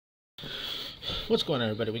What's going on,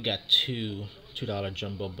 everybody? We got two $2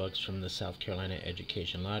 jumbo bucks from the South Carolina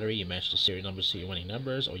Education Lottery. You match the serial numbers to your winning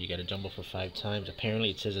numbers, or you get a jumbo for 5 times. Apparently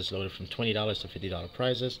it says it's loaded from $20 to $50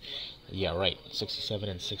 prizes. Yeah, right. 67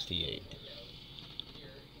 and 68.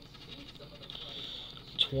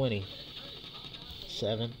 20,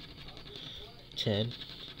 7, 10,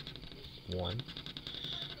 1,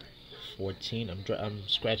 14. I'm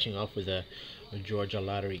scratching off with a Georgia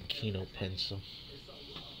Lottery Keno pencil.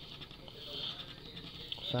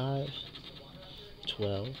 5,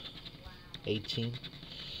 12, 18,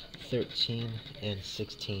 13, and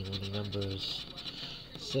 16. Winning numbers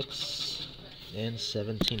 6 and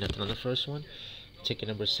 17. Nothing on the first one. Ticket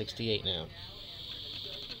number 68 now.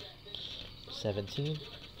 17,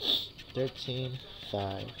 13,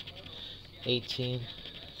 5, 18,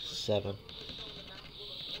 7,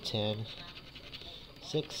 10,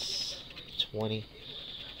 6, 20,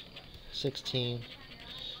 16,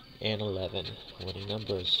 and 11. Winning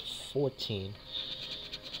numbers 14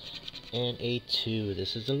 and a 2.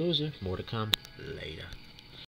 This is the loser. More to come later.